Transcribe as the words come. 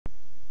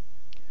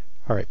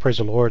All right, praise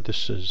the Lord.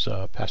 This is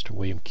Pastor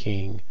William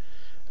King.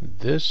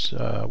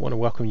 I want to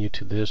welcome you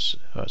to this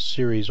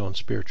series on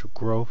spiritual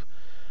growth.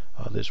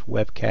 This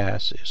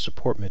webcast is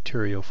support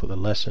material for the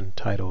lesson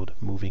titled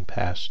Moving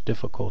Past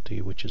Difficulty,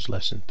 which is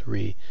lesson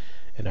 3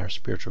 in our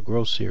spiritual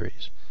growth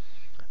series.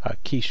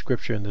 Key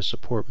scripture in this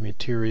support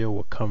material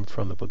will come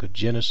from the book of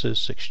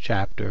Genesis, 6th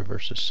chapter,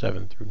 verses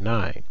 7 through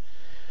 9.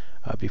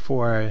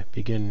 Before I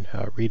begin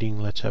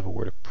reading, let's have a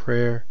word of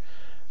prayer.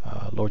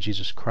 Lord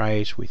Jesus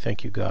Christ, we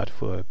thank you, God,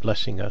 for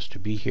blessing us to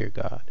be here,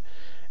 God.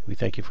 We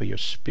thank you for your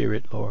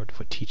Spirit, Lord,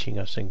 for teaching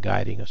us and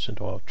guiding us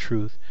into all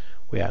truth.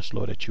 We ask,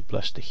 Lord, that you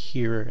bless the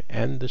hearer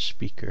and the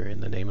speaker in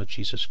the name of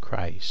Jesus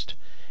Christ.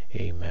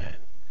 Amen.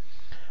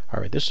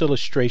 All right, this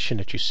illustration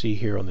that you see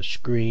here on the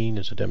screen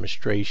is a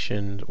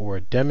demonstration, or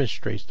it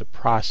demonstrates the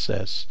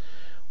process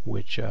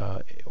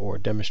or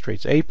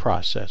demonstrates a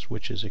process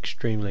which is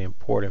extremely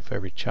important for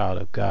every child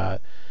of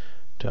God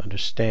to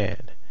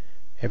understand.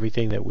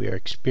 Everything that we are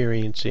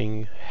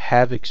experiencing,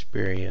 have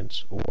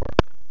experienced, or will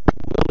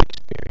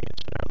experience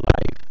in our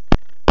life,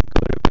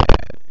 good or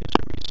bad,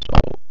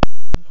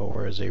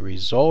 is a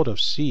result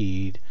of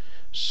seed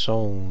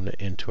sown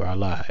into our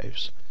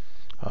lives.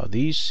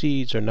 These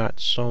seeds are not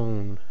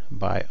sown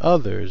by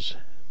others,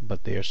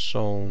 but they are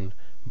sown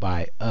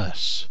by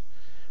us.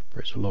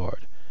 Praise the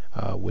Lord.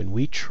 When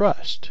we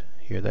trust,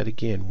 hear that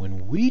again,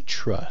 when we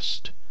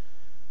trust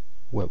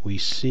what we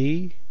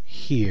see,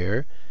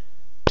 hear,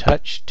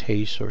 touch,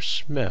 taste, or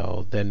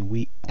smell, then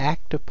we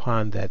act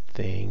upon that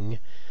thing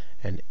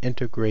and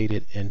integrate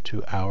it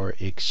into our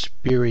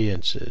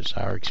experiences.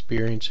 Our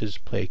experiences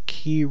play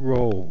key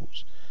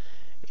roles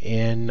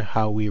in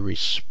how we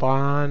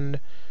respond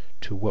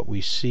to what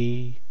we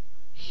see,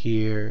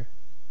 hear,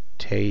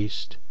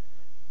 taste,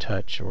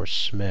 touch, or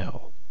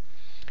smell.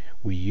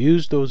 We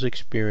use those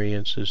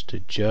experiences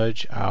to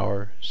judge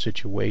our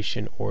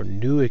situation or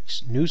new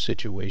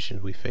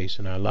situations we face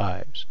in our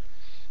lives.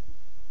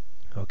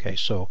 Okay,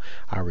 so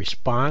our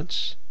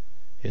response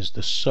is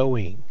the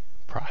sowing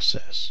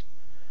process.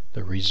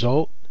 The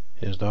result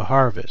is the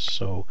harvest.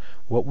 So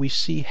what we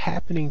see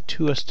happening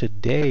to us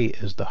today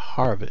is the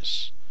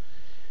harvest.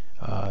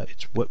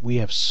 It's what we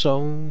have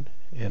sown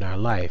in our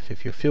life.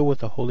 If you're filled with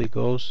the Holy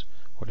Ghost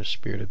or the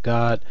Spirit of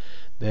God,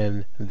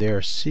 then there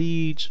are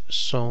seeds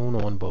sown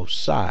on both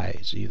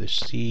sides, either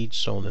seeds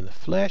sown in the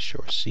flesh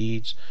or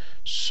seeds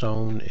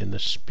sown in the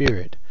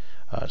Spirit.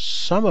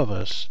 Some of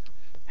us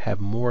have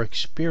more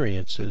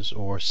experiences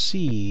or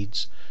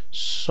seeds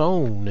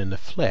sown in the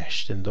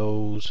flesh than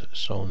those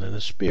sown in the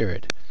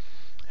Spirit,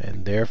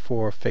 and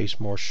therefore face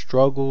more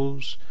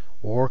struggles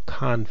or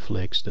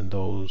conflicts than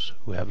those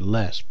who have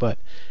less. But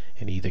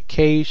in either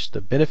case,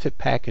 the benefit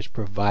package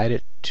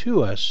provided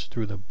to us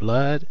through the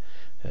blood,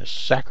 the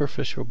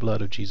sacrificial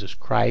blood of Jesus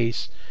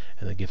Christ,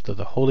 and the gift of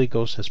the Holy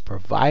Ghost has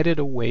provided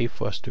a way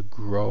for us to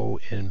grow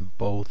in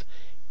both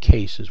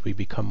cases. We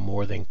become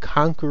more than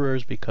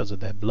conquerors because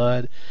of that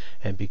blood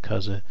and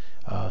because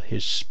of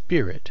His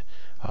Spirit.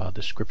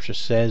 The Scripture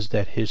says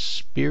that His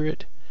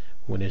Spirit,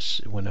 when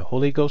the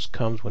Holy Ghost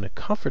comes, when the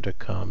Comforter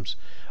comes,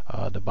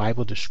 the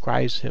Bible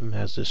describes Him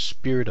as the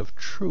Spirit of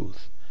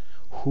truth,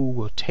 who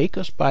will take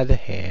us by the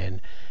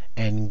hand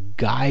and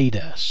guide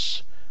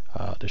us.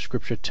 The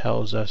Scripture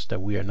tells us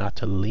that we are not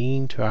to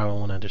lean to our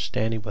own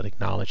understanding, but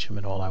acknowledge Him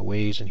in all our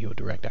ways, and He will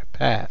direct our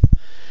path.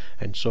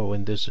 And so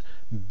in this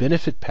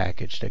benefit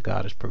package that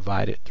God has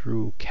provided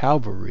through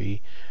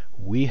Calvary,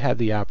 we have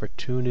the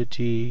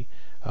opportunity,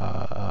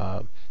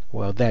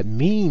 that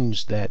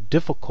means that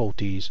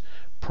difficulties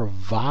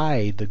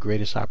provide the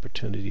greatest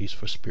opportunities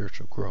for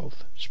spiritual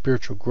growth.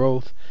 Spiritual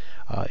growth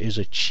is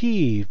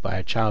achieved by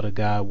a child of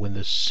God when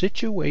the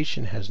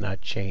situation has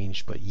not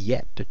changed, but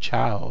yet the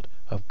child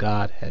of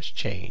God has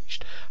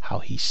changed. How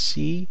he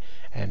sees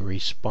and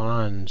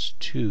responds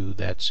to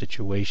that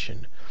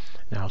situation.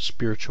 Now,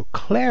 spiritual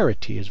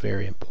clarity is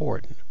very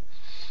important.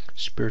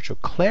 Spiritual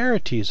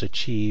clarity is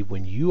achieved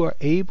when you are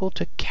able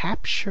to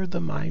capture the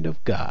mind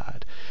of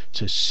God,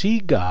 to see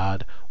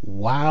God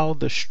while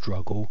the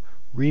struggle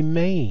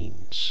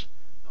remains.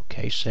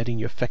 Okay, setting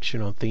your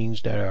affection on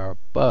things that are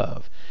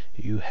above.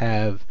 You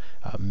have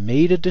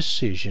made a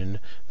decision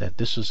that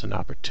this is an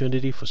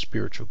opportunity for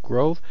spiritual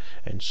growth,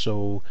 and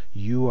so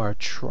you are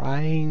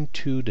trying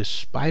to,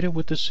 despite of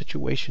what the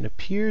situation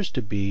appears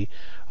to be,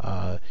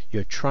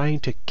 you're trying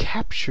to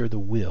capture the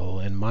will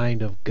and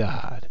mind of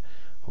God.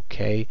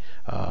 Okay,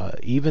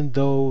 even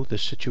though the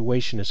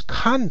situation is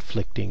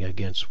conflicting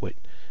against what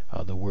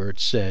the Word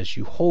says,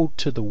 you hold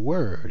to the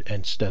Word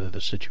instead of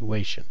the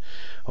situation.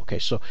 Okay,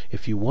 so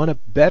if you want a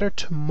better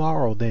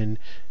tomorrow, then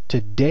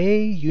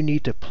today you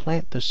need to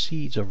plant the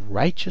seeds of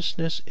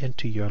righteousness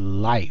into your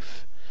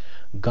life.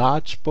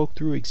 God spoke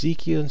through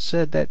Ezekiel and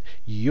said that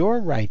your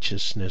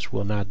righteousness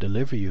will not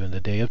deliver you in the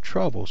day of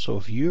trouble.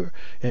 So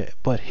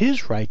but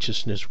His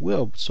righteousness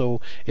will. So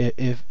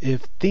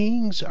if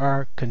things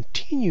are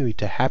continuing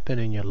to happen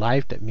in your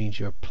life, that means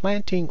you're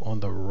planting on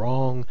the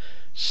wrong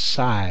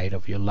side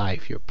of your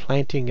life. You're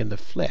planting in the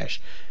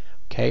flesh.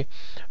 Okay,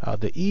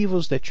 the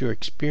evils that you're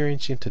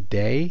experiencing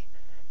today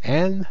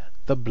and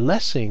The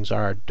blessings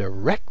are a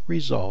direct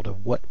result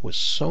of what was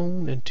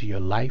sown into your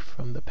life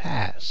from the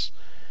past.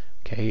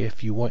 Okay,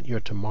 if you want your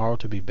tomorrow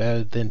to be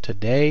better than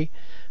today,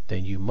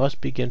 then you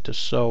must begin to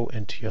sow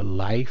into your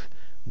life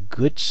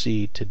good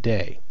seed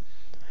today.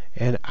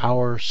 In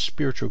our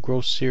spiritual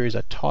growth series,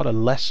 I taught a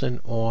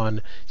lesson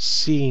on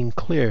seeing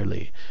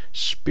clearly.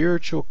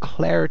 Spiritual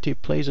clarity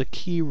plays a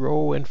key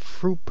role in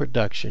fruit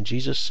production.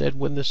 Jesus said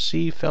when the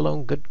seed fell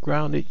on good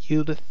ground, it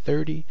yielded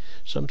 30,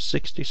 some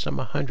 60, some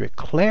 100.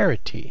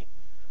 Clarity.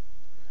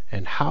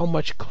 And how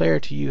much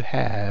clarity you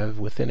have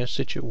within a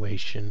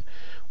situation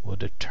will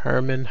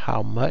determine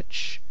how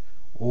much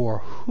or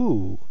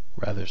who,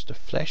 rather it's the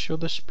flesh or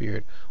the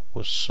spirit,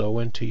 will sow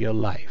into your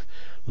life.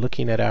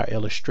 Looking at our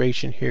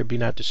illustration here, be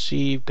not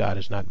deceived, God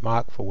is not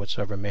mocked, for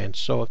whatsoever man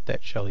soweth,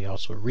 that shall he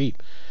also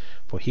reap.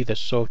 For he that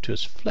soweth to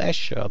his flesh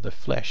shall the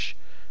flesh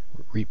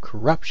reap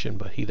corruption,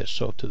 but he that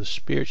soweth to the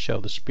Spirit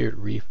shall the Spirit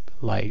reap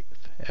life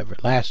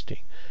everlasting.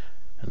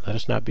 And let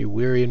us not be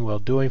weary in well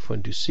doing, for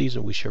in due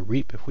season we shall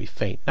reap if we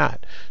faint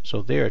not.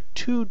 So there are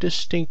two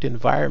distinct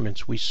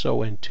environments we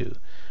sow into.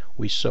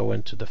 We sow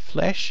into the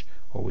flesh,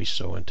 or we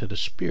sow into the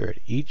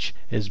spirit. Each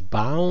is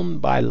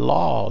bound by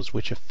laws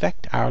which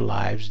affect our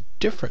lives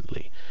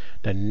differently.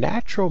 The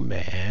natural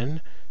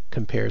man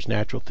compares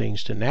natural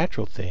things to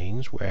natural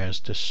things,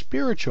 whereas the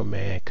spiritual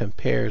man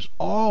compares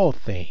all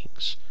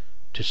things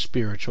to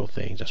spiritual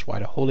things. That's why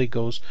the Holy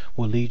Ghost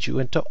will lead you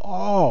into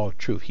all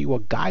truth. He will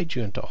guide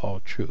you into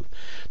all truth.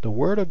 The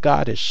Word of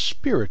God is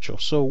spiritual.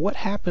 So what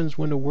happens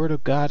when the Word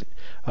of God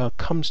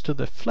comes to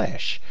the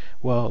flesh?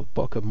 Well, the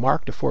book of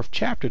Mark, the 4th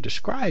chapter,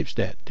 describes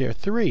that. There are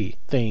three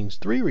things,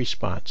 three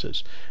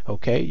responses.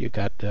 Okay, you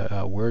got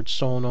the word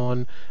sown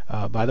on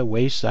by the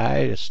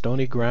wayside,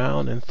 stony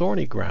ground, and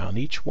thorny ground.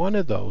 Each one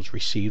of those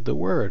received the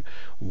word.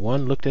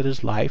 One looked at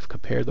his life,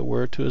 compared the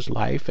word to his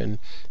life, and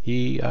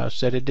he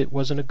said it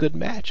wasn't a good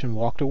match and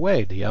walked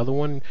away. The other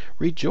one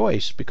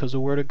rejoiced because the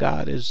word of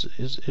God is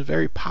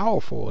very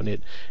powerful, and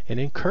it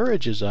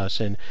encourages us,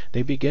 and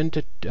they begin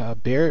to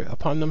bear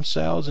upon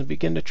themselves and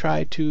begin to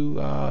try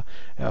to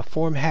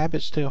form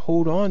habits to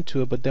hold on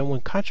to it. But then when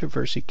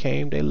controversy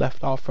came, they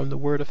left off from the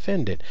word,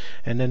 offended.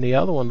 And then the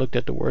other one looked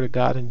at the word of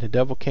God, and the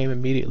devil came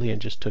immediately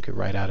and just took it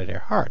right out of their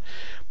heart.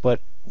 But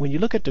when you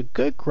look at the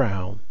good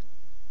ground,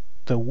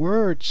 the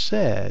word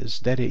says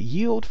that it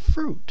yield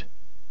fruit.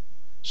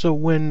 So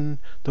when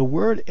the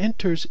word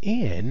enters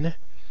in,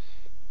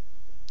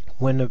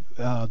 when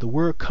the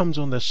word comes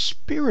on the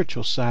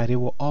spiritual side, it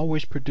will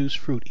always produce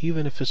fruit,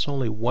 even if it's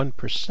only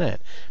 1%,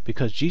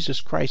 because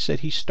Jesus Christ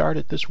said he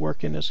started this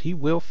work in us. He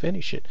will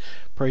finish it.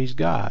 Praise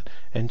God.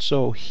 And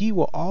so he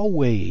will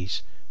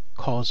always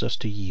cause us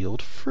to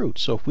yield fruit.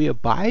 So if we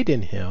abide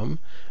in him,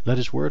 let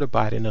his word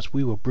abide in us,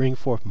 we will bring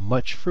forth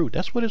much fruit.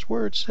 That's what his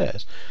word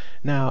says.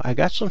 Now, I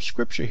got some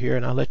scripture here,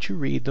 and I'll let you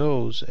read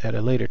those at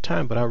a later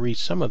time, but I'll read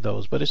some of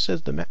those. But it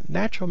says, the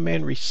natural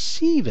man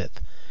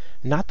receiveth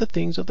not the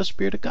things of the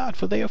Spirit of God,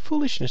 for they are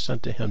foolishness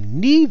unto him.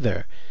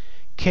 Neither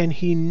can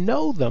he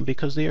know them,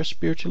 because they are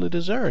spiritually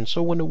discerned.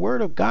 So when the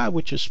word of God,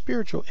 which is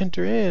spiritual,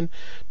 enter in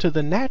to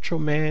the natural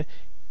man,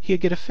 he'll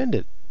get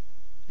offended,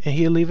 and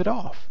he'll leave it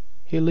off.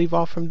 He'll leave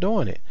off from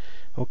doing it.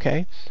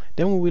 Okay?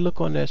 Then when we look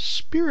on the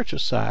spiritual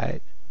side,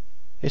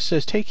 it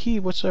says, take heed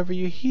whatsoever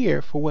you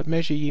hear, for what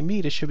measure ye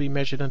meet, it shall be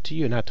measured unto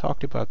you. And I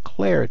talked about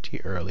clarity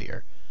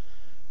earlier.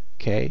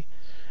 Okay?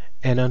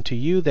 And unto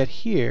you that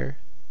hear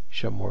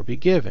shall more be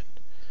given.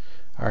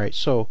 All right,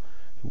 so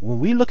when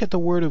we look at the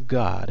Word of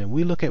God and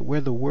we look at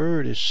where the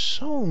Word is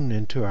sown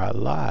into our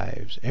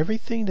lives,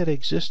 everything that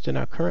exists in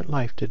our current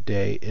life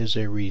today is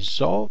a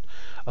result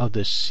of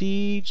the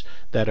seeds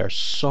that are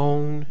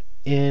sown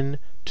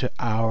into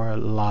our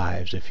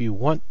lives. If you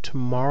want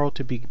tomorrow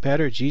to be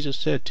better, Jesus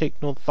said, take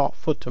no thought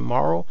for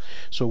tomorrow.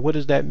 So what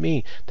does that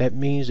mean? That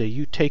means that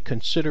you take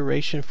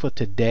consideration for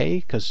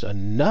today, because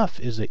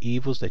enough is the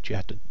evils that you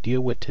have to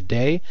deal with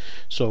today.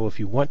 So if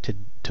you want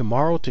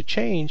tomorrow to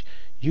change,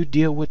 you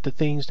deal with the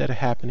things that are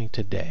happening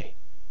today.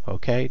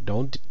 Okay?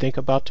 Don't think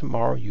about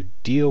tomorrow. You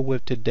deal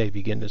with today.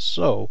 Begin to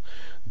sow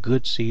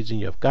good seeds in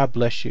you. God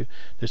bless you.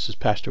 This is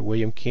Pastor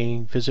William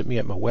King. Visit me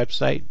at my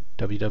website,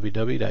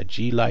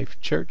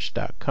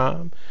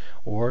 www.glifechurch.com,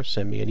 or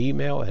send me an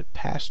email at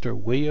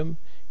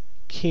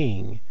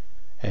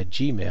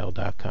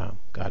pastorwilliamking@gmail.com.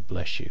 God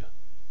bless you.